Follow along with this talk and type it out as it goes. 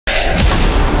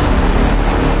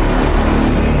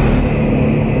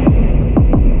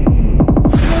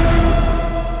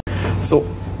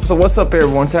So what's up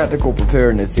everyone, Tactical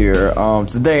Preparedness here.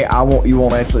 Today you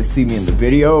won't actually see me in the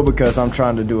video because I'm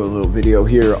trying to do a little video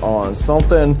here on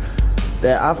something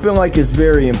that I feel like is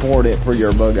very important for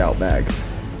your bug out bag.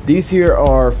 These here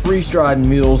are freeze-dried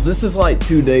meals. This is like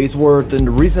 2 days worth, and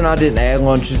the reason I didn't add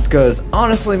lunch is because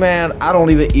honestly man, I don't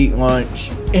even eat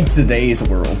lunch in today's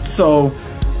world. So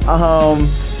I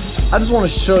just want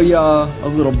to show y'all a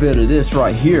little bit of this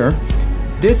right here.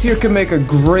 This here can make a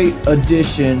great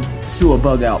addition to a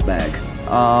bug out bag.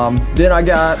 Then I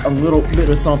got a little bit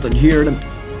of something here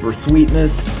for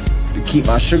sweetness to keep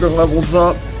my sugar levels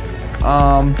up.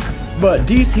 But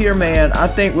these here, man, I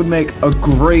think would make a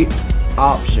great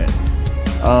option.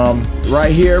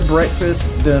 Right here,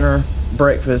 breakfast, dinner,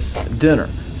 breakfast, dinner.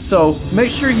 So make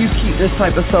sure you keep this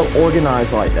type of stuff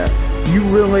organized like that. You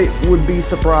really would be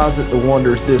surprised at the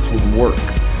wonders this would work.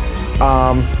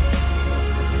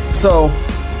 So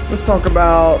let's talk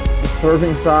about the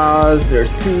serving size.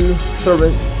 There's 2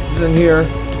 servings in here.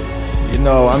 You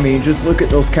know, I mean, just look at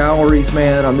those calories,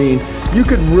 man. I mean, you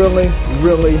could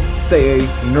really stay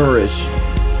nourished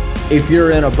if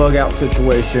you're in a bug out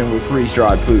situation with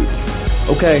freeze-dried foods.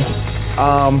 Okay,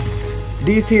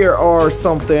 these here are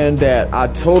something that I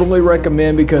totally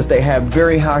recommend because they have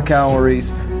very high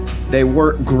calories. They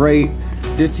work great.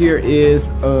 This here is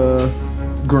a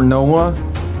granola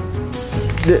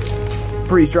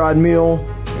freeze-dried meal,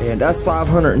 and that's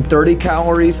 530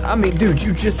 calories. I mean, dude,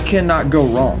 you just cannot go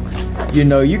wrong. You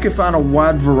know, you can find a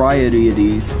wide variety of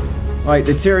these, like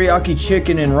the teriyaki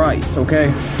chicken and rice.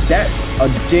 Okay, that's a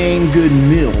dang good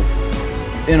meal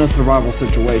in a survival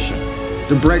situation.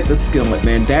 The breakfast skillet,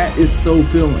 man, that is so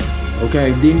filling.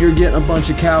 Okay, then you're getting a bunch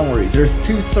of calories. There's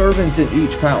 2 servings in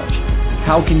each pouch.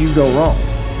 How can you go wrong?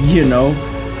 You know,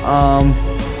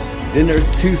 then there's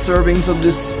 2 servings of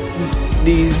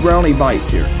these brownie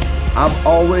bites here. I've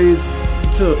always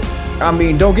I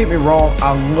mean, don't get me wrong,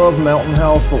 I love Mountain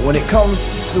House, but when it comes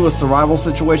to a survival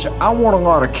situation, I want a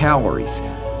lot of calories.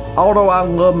 Although I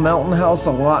love Mountain House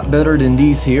a lot better than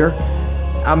these here.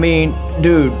 I mean,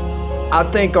 dude, I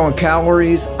think on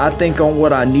calories, I think on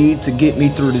what I need to get me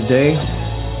through the day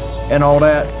and all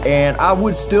that, and I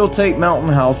would still take Mountain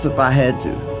House if I had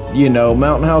to. You know,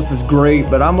 Mountain House is great,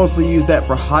 but I mostly use that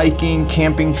for hiking,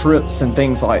 camping trips, and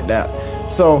things like that.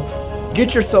 So,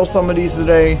 get yourself some of these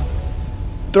today.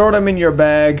 Throw them in your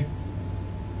bag.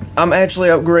 I'm actually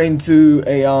upgrading to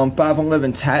a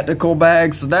 511 tactical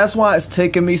bag, so that's why it's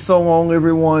taking me so long,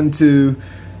 everyone, to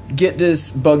get this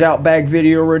bug out bag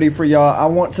video ready for y'all. I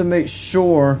want to make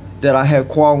sure that I have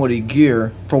quality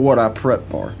gear for what I prep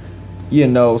for. You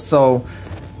know, so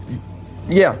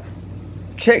yeah,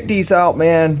 check these out,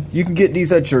 man. You can get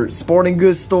these at your sporting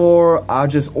goods store. I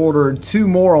just ordered 2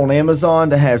 more on Amazon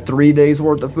to have 3 days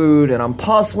worth of food, and I'm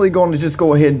possibly going to just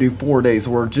go ahead and do 4 days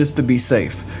worth just to be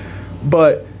safe.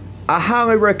 But I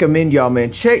highly recommend y'all,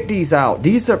 man, check these out.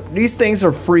 These things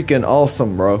are freaking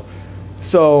awesome, bro.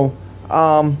 So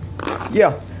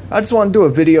yeah, I just want to do a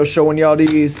video showing y'all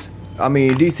these. I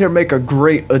mean, these here make a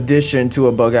great addition to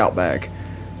a bug out bag.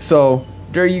 So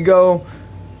there you go,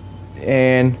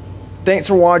 and thanks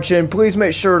for watching. Please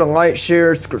make sure to like,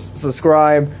 share,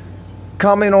 subscribe,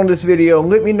 comment on this video.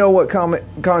 Let me know what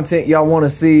content y'all want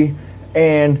to see,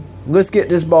 and let's get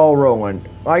this ball rolling.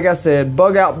 Like I said,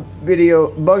 bug out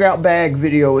bag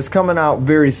video is coming out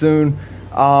very soon,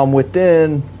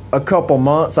 within a couple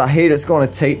months. I hate it's going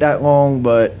to take that long,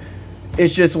 but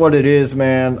it's just what it is,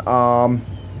 man.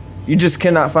 You just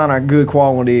cannot find a good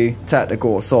quality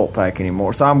tactical assault pack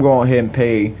anymore, so I'm going ahead and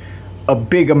pay a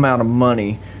big amount of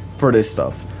money for this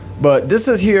stuff. But this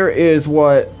is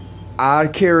what I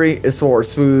carry as far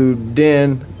as food.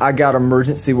 Then I got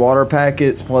emergency water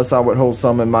packets, plus I would hold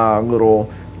some in my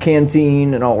little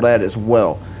canteen and all that as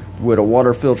well, with a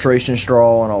water filtration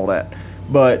straw and all that.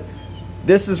 But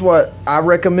this is what I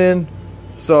recommend,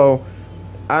 so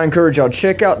I encourage y'all,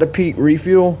 check out the Peak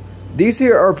Refuel. These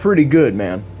here are pretty good,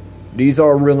 man. These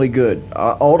are really good.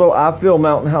 Although I feel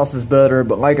Mountain House is better,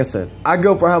 but like I said, I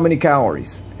go for how many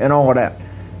calories and all of that,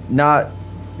 not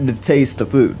the taste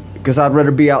of food, because I'd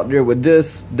rather be out there with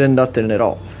this than nothing at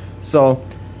all. So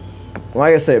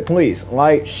like I said, please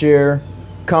like, share,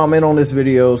 comment on this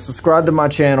video, subscribe to my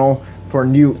channel for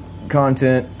new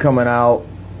content coming out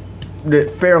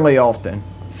fairly often.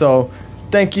 So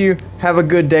thank you, have a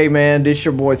good day, man. This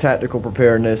your boy Tactical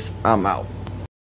Preparedness. I'm out.